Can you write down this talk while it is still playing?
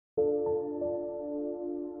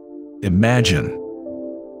Imagine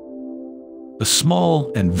a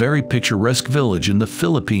small and very picturesque village in the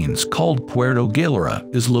Philippines called Puerto Galera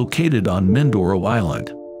is located on Mindoro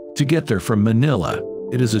Island. To get there from Manila,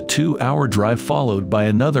 it is a 2-hour drive followed by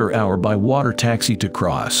another hour by water taxi to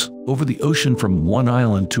cross over the ocean from one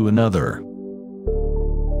island to another.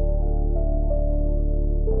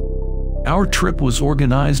 Our trip was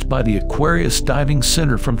organized by the Aquarius Diving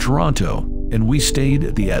Centre from Toronto, and we stayed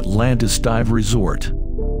at the Atlantis Dive Resort.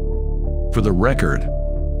 For the record,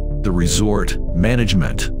 the resort,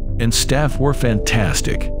 management, and staff were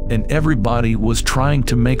fantastic, and everybody was trying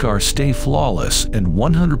to make our stay flawless and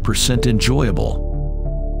 100% enjoyable.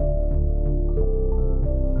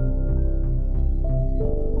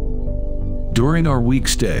 During our week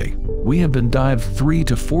stay, we have been dived 3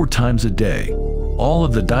 to 4 times a day. All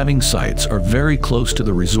of the diving sites are very close to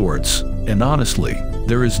the resorts, and honestly,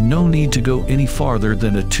 there is no need to go any farther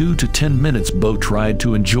than a 2 to 10 minutes boat ride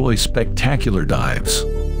to enjoy spectacular dives.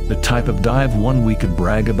 The type of dive one we could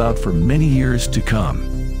brag about for many years to come.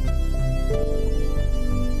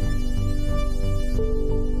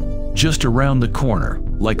 Just around the corner,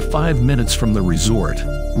 like 5 minutes from the resort,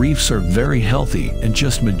 reefs are very healthy and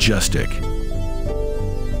just majestic.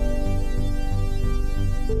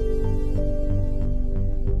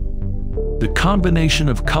 The combination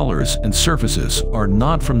of colors and surfaces are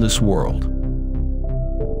not from this world.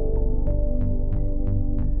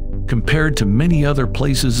 Compared to many other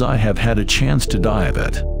places I have had a chance to dive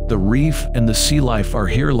at, the reef and the sea life are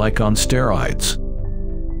here like on steroids.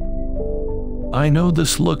 I know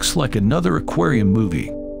this looks like another aquarium movie,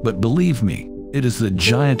 but believe me, it is the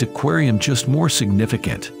giant aquarium, just more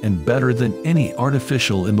significant and better than any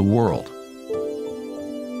artificial in the world.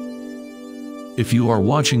 If you are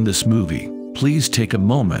watching this movie, please take a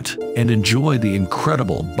moment and enjoy the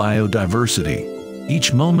incredible biodiversity.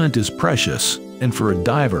 Each moment is precious, and for a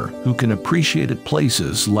diver who can appreciate it,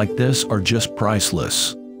 places like this are just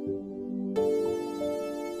priceless.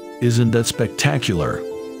 Isn't that spectacular?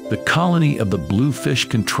 The colony of the blue fish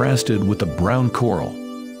contrasted with the brown coral.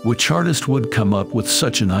 Which artist would come up with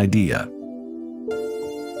such an idea?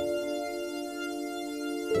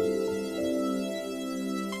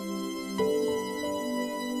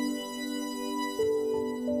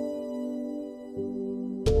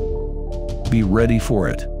 Be ready for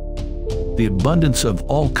it. The abundance of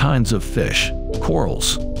all kinds of fish,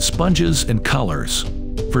 corals, sponges, and colors.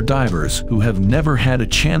 For divers who have never had a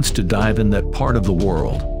chance to dive in that part of the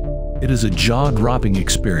world, it is a jaw-dropping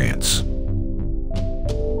experience.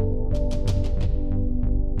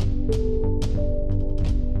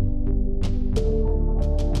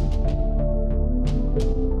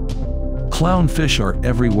 Clownfish are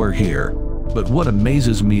everywhere here, but what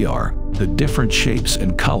amazes me are the different shapes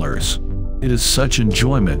and colors. It is such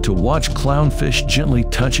enjoyment to watch clownfish gently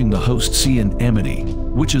touching the host sea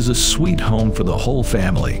anemone, which is a sweet home for the whole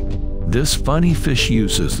family. This funny fish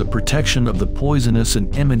uses the protection of the poisonous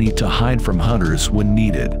anemone to hide from hunters when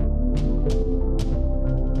needed.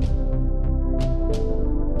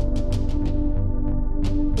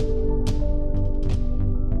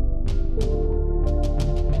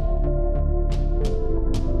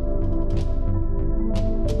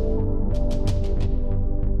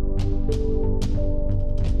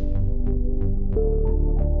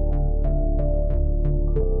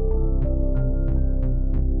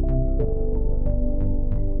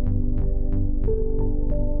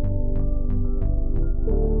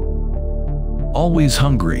 Always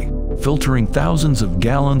hungry, filtering thousands of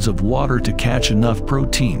gallons of water to catch enough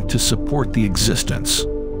protein to support the existence.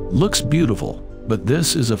 Looks beautiful, but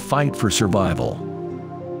this is a fight for survival.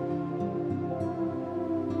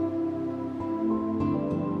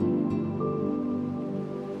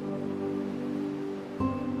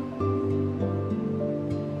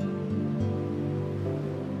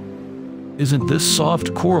 Isn't this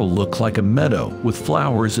soft coral look like a meadow with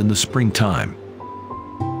flowers in the springtime?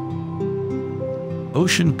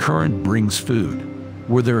 Ocean current brings food.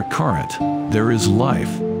 Where there is current, there is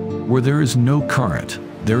life. Where there is no current,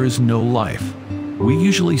 there is no life. We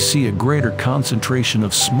usually see a greater concentration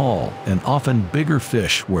of small and often bigger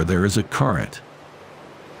fish where there is a current.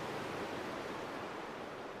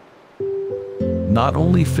 Not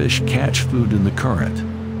only fish catch food in the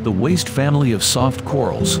current, the waste family of soft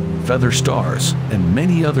corals, feather stars, and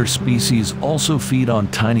many other species also feed on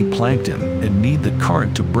tiny plankton and need the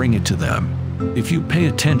current to bring it to them. If you pay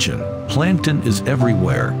attention, plankton is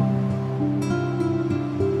everywhere.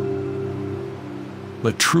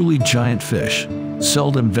 But truly giant fish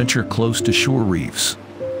seldom venture close to shore reefs.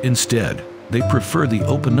 Instead, they prefer the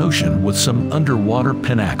open ocean with some underwater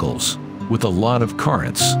pinnacles, with a lot of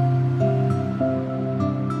currents.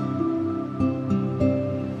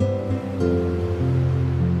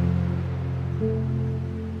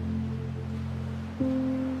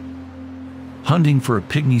 Hunting for a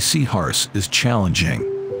pygmy seahorse is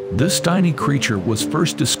challenging. This tiny creature was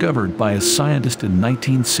first discovered by a scientist in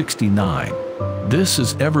 1969. This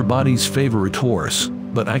is everybody's favorite horse,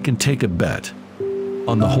 but I can take a bet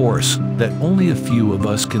on the horse that only a few of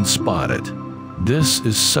us can spot it. This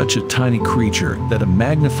is such a tiny creature that a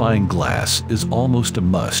magnifying glass is almost a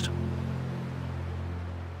must.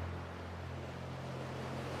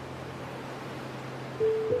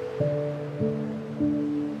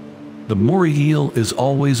 The moray eel is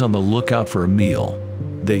always on the lookout for a meal.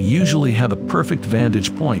 They usually have a perfect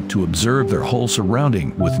vantage point to observe their whole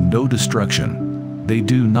surrounding with no destruction. They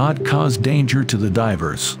do not cause danger to the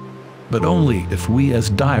divers, but only if we as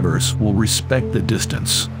divers will respect the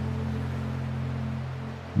distance.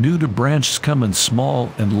 Nudibranchs come in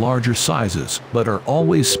small and larger sizes, but are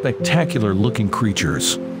always spectacular-looking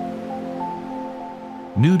creatures.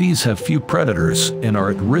 Nudies have few predators and are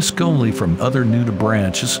at risk only from other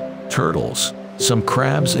nudibranchs, turtles, some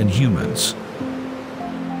crabs, and humans.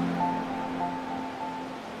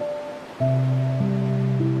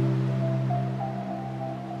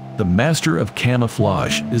 The master of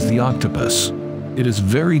camouflage is the octopus. It is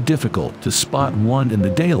very difficult to spot one in the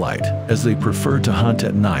daylight, as they prefer to hunt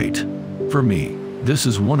at night. For me, this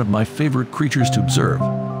is one of my favorite creatures to observe.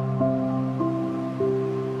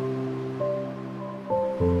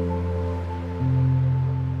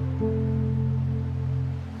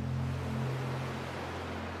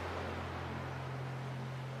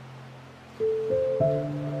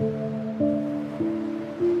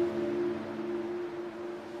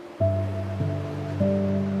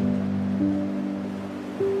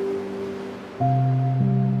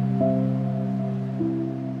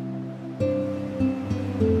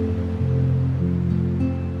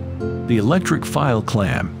 The electric file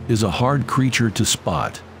clam is a hard creature to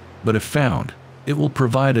spot, but if found, it will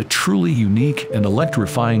provide a truly unique and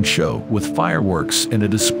electrifying show with fireworks and a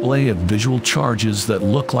display of visual charges that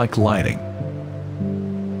look like lighting.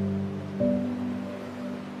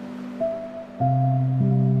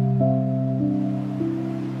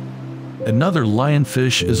 Another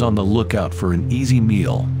lionfish is on the lookout for an easy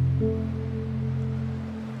meal.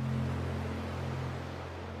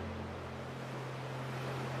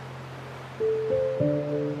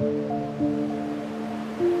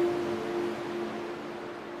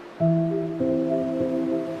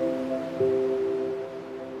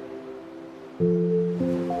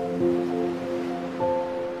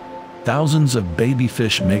 Thousands of baby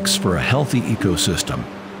fish makes for a healthy ecosystem.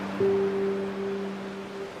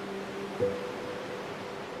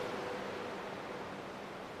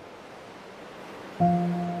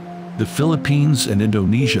 The Philippines and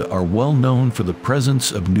Indonesia are well known for the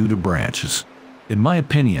presence of nudibranchs. In my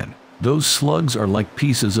opinion, those slugs are like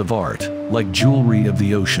pieces of art, like jewelry of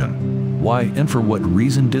the ocean. Why and for what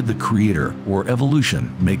reason did the creator or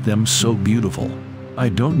evolution make them so beautiful? I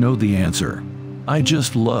don't know the answer. I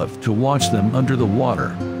just love to watch them under the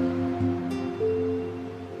water.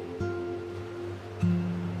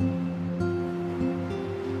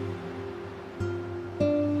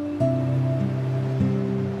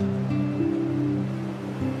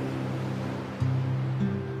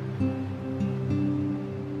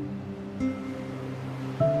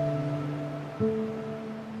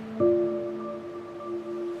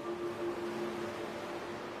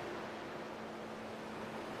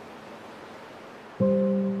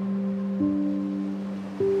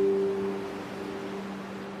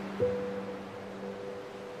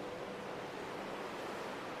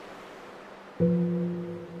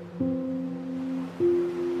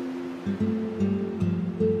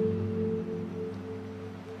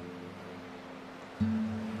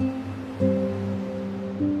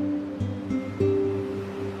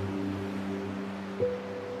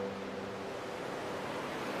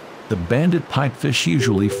 The banded pipefish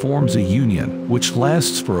usually forms a union which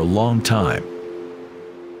lasts for a long time.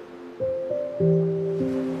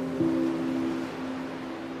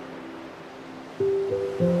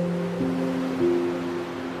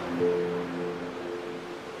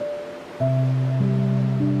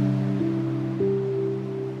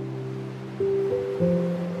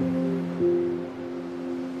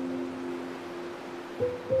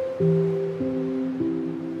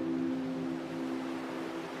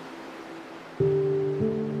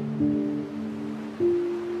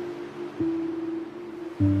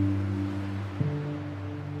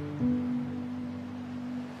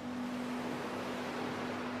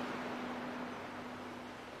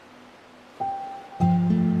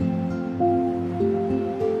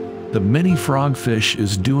 The mini frogfish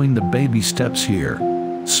is doing the baby steps here.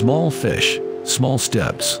 Small fish, small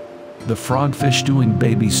steps. The frogfish doing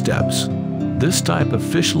baby steps. This type of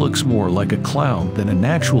fish looks more like a clown than a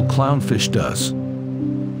natural clownfish does.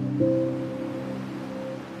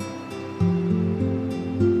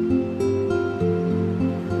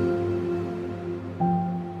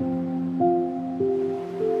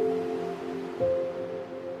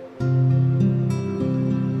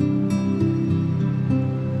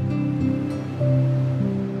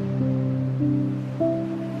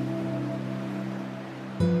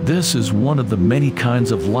 This is one of the many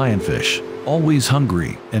kinds of lionfish, always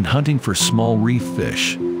hungry and hunting for small reef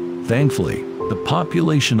fish. Thankfully, the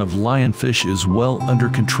population of lionfish is well under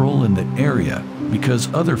control in the area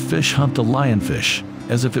because other fish hunt the lionfish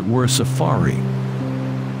as if it were a safari.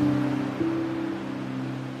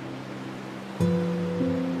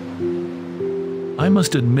 I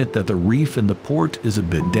must admit that the reef in the port is a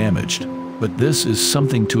bit damaged, but this is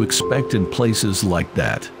something to expect in places like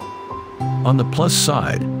that. On the plus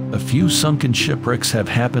side, a few sunken shipwrecks have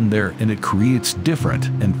happened there and it creates different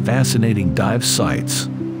and fascinating dive sites.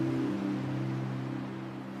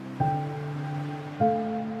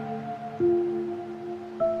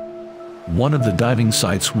 One of the diving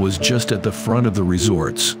sites was just at the front of the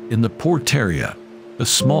resorts, in the port area. A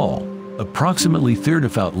small, approximately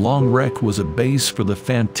 30-foot long wreck was a base for the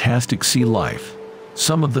fantastic sea life.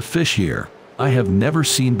 Some of the fish here I have never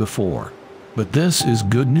seen before. But this is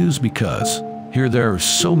good news because here there are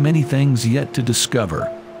so many things yet to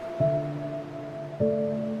discover.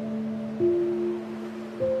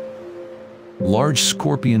 Large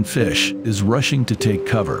scorpion fish is rushing to take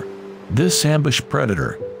cover. This ambush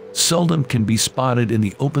predator seldom can be spotted in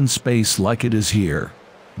the open space like it is here.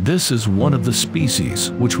 This is one of the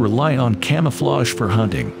species which rely on camouflage for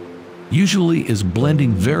hunting. Usually is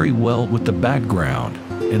blending very well with the background,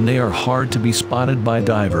 and they are hard to be spotted by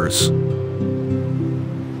divers.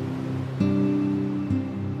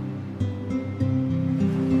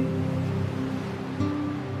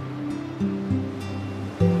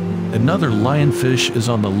 Another lionfish is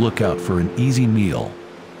on the lookout for an easy meal.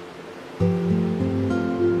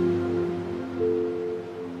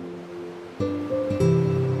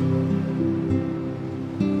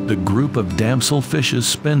 The group of damselfishes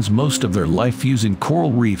spends most of their life using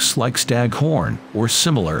coral reefs like staghorn or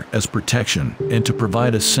similar as protection and to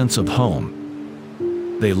provide a sense of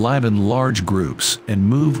home. They live in large groups and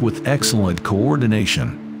move with excellent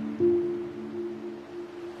coordination.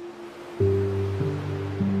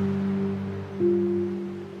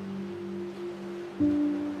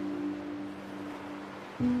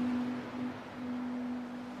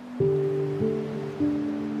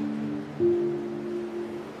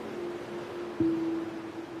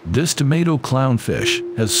 This tomato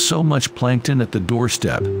clownfish has so much plankton at the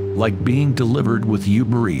doorstep, like being delivered with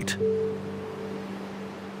Uber Eats.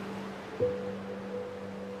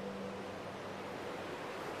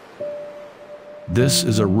 This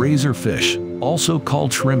is a razorfish, also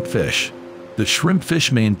called shrimpfish. The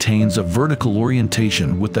shrimpfish maintains a vertical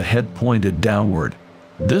orientation with the head pointed downward.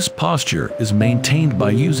 This posture is maintained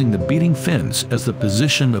by using the beating fins as the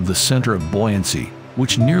position of the center of buoyancy,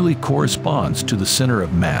 which nearly corresponds to the center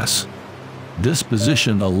of mass. This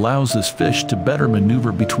position allows this fish to better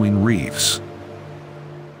maneuver between reefs.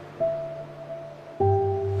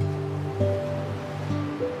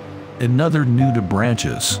 Another new to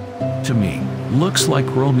branches, to me, looks like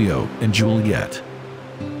Romeo and Juliet.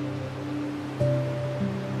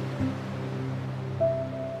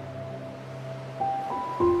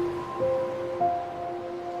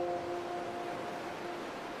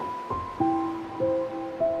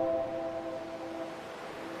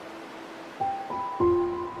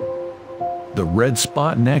 The red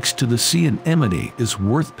spot next to the sea anemone is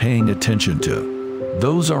worth paying attention to.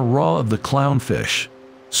 Those are raw of the clownfish,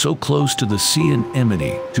 so close to the sea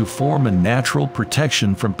anemone to form a natural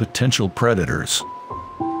protection from potential predators.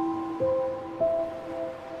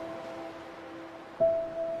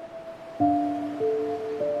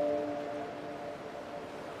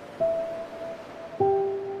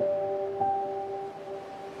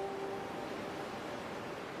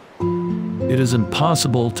 It is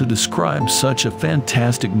impossible to describe such a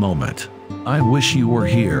fantastic moment. I wish you were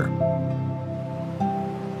here.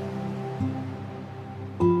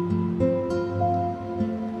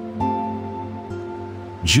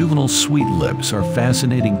 Juvenile sweet lips are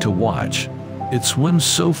fascinating to watch. It swims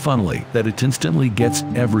so funnily that it instantly gets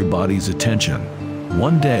everybody's attention.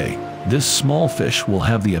 One day, this small fish will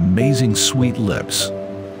have the amazing sweet lips.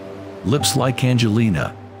 Lips like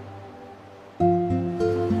Angelina.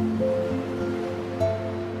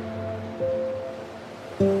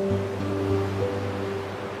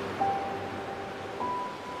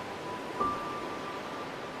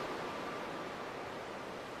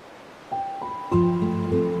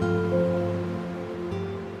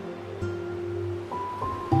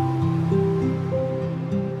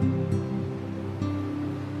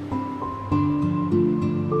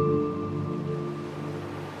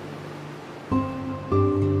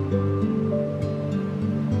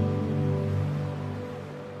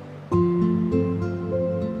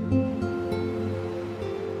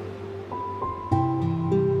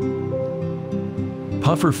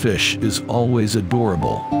 pufferfish is always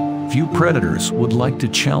adorable. Few predators would like to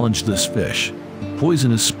challenge this fish.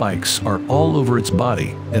 Poisonous spikes are all over its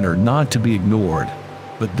body and are not to be ignored.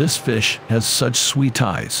 But this fish has such sweet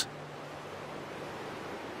eyes.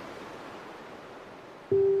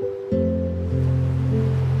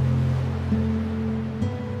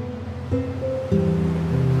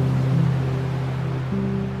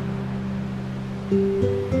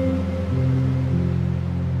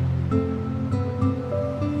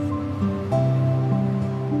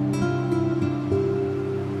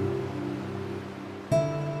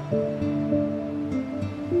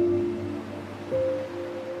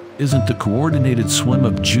 Isn't the coordinated swim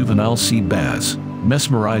of juvenile sea bass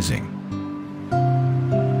mesmerizing?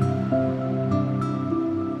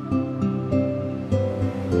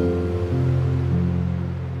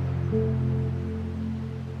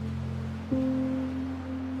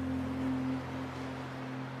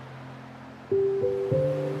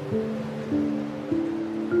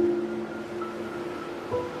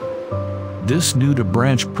 This nudibranch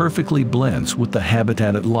branch perfectly blends with the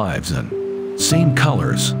habitat it lives in. Same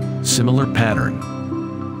colors, similar pattern.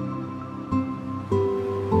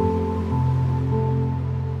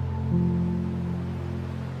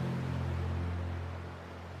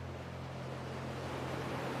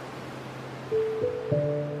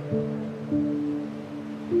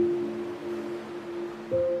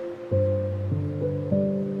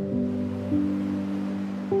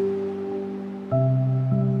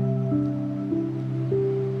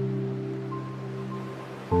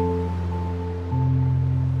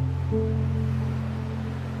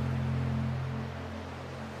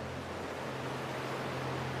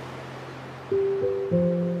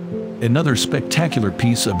 Another spectacular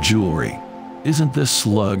piece of jewelry. Isn't this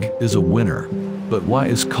slug is a winner? But why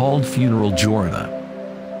is called funeral Jorna?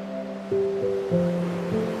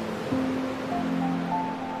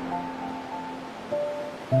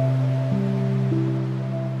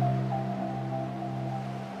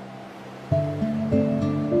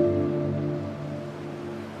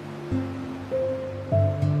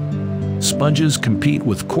 Sponges compete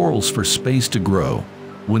with corals for space to grow.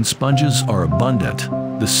 When sponges are abundant,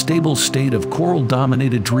 the stable state of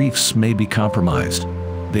coral-dominated reefs may be compromised.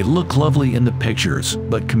 They look lovely in the pictures,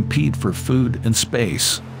 but compete for food and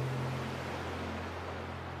space.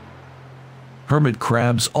 Hermit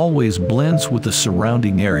crabs always blends with the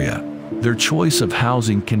surrounding area. Their choice of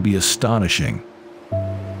housing can be astonishing.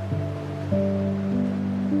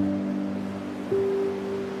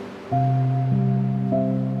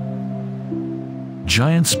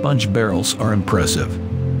 Giant sponge barrels are impressive.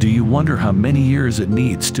 Do you wonder how many years it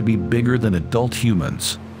needs to be bigger than adult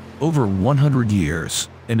humans? Over 100 years,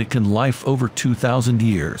 and it can life over 2,000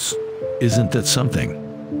 years. Isn't that something?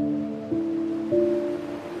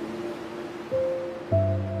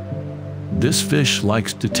 This fish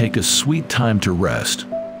likes to take a sweet time to rest.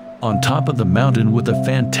 On top of the mountain with a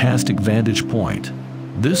fantastic vantage point.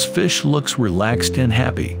 This fish looks relaxed and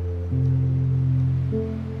happy.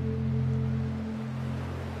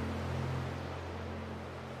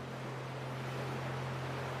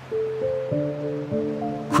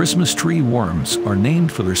 Christmas tree worms are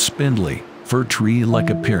named for their spindly, fir tree-like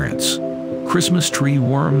appearance. Christmas tree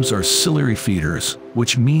worms are ciliary feeders,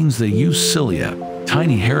 which means they use cilia,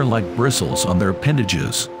 tiny hair-like bristles on their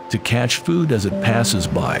appendages, to catch food as it passes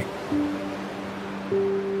by.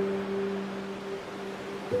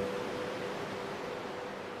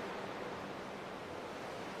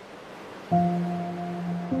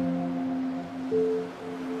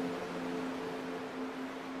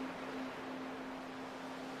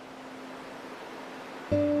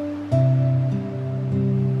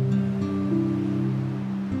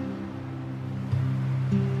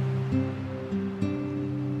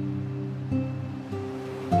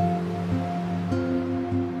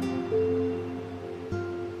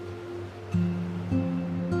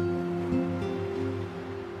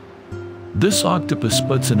 This octopus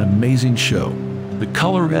puts an amazing show. The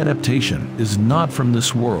color adaptation is not from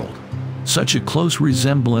this world. Such a close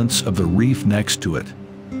resemblance of the reef next to it.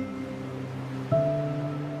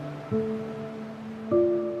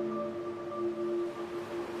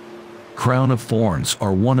 Crown of thorns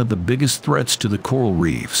are one of the biggest threats to the coral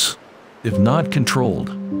reefs. If not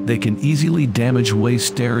controlled, they can easily damage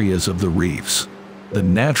waste areas of the reefs. The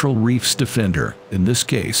natural reef's defender, in this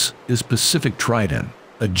case, is Pacific trident,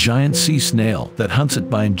 a giant sea snail that hunts it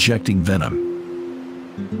by injecting venom.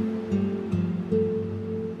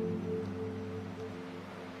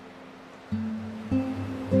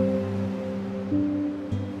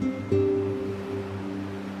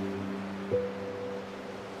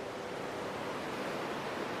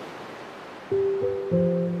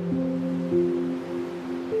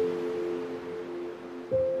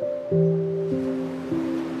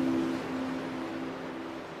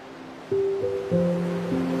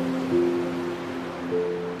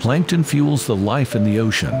 Plankton fuels the life in the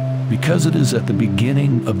ocean because it is at the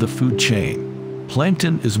beginning of the food chain.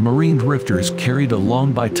 Plankton is marine drifters carried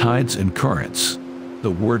along by tides and currents. The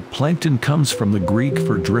word plankton comes from the Greek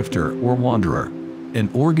for drifter or wanderer. An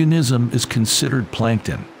organism is considered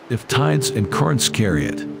plankton if tides and currents carry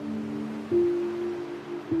it.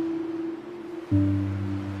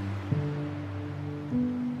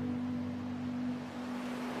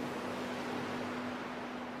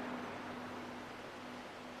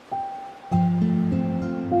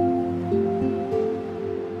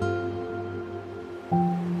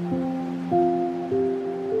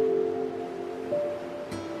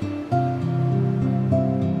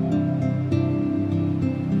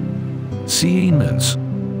 Sea anemones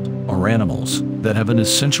are animals that have an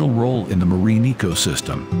essential role in the marine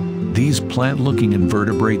ecosystem. These plant-looking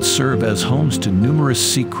invertebrates serve as homes to numerous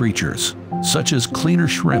sea creatures, such as cleaner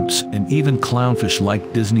shrimps and even clownfish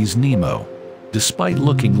like Disney's Nemo. Despite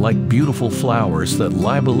looking like beautiful flowers that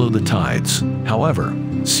lie below the tides, however,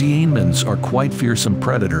 sea anemones are quite fearsome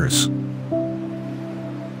predators.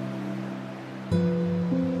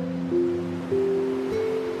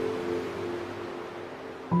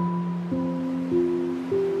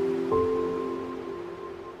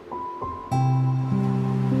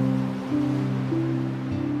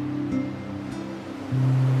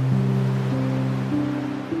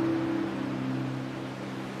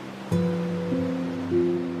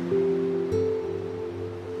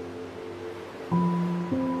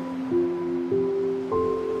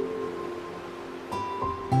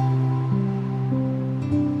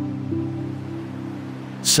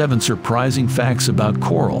 Seven surprising facts about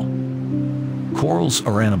coral. Corals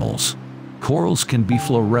are animals. Corals can be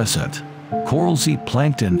fluorescent. Corals eat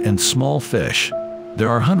plankton and small fish. There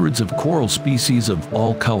are hundreds of coral species of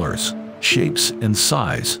all colors, shapes, and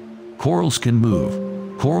size. Corals can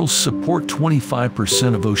move. Corals support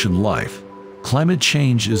 25% of ocean life. Climate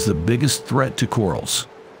change is the biggest threat to corals,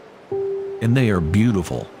 and they are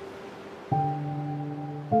beautiful.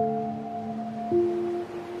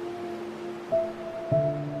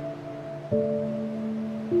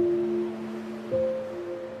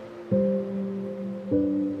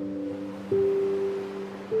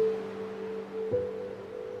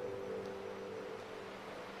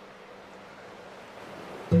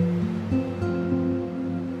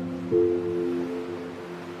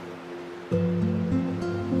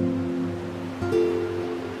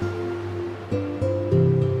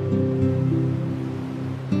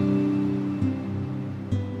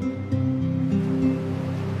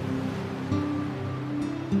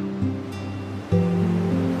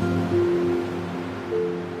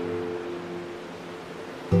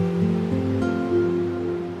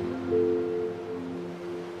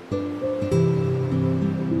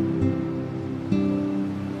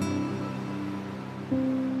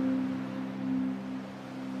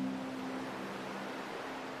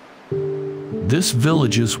 This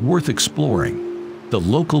village is worth exploring. The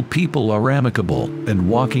local people are amicable and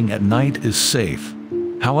walking at night is safe.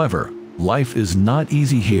 However, life is not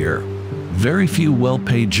easy here. Very few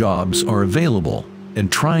well-paid jobs are available, and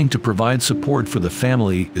trying to provide support for the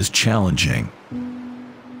family is challenging.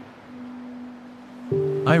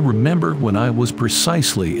 I remember when I was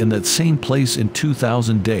precisely in that same place in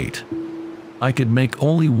 2008. I could make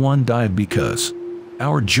only one dive because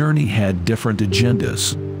our journey had different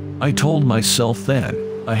agendas. I told myself then,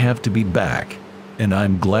 I have to be back, and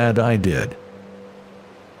I'm glad I did.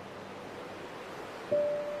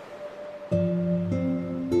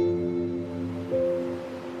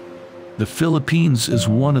 The Philippines is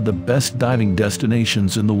one of the best diving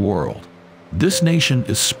destinations in the world. This nation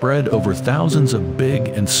is spread over thousands of big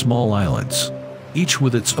and small islands, each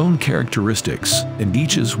with its own characteristics, and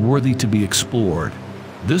each is worthy to be explored.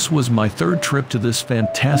 This was my third trip to this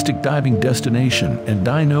fantastic diving destination, and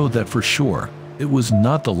I know that for sure, it was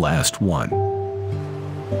not the last one.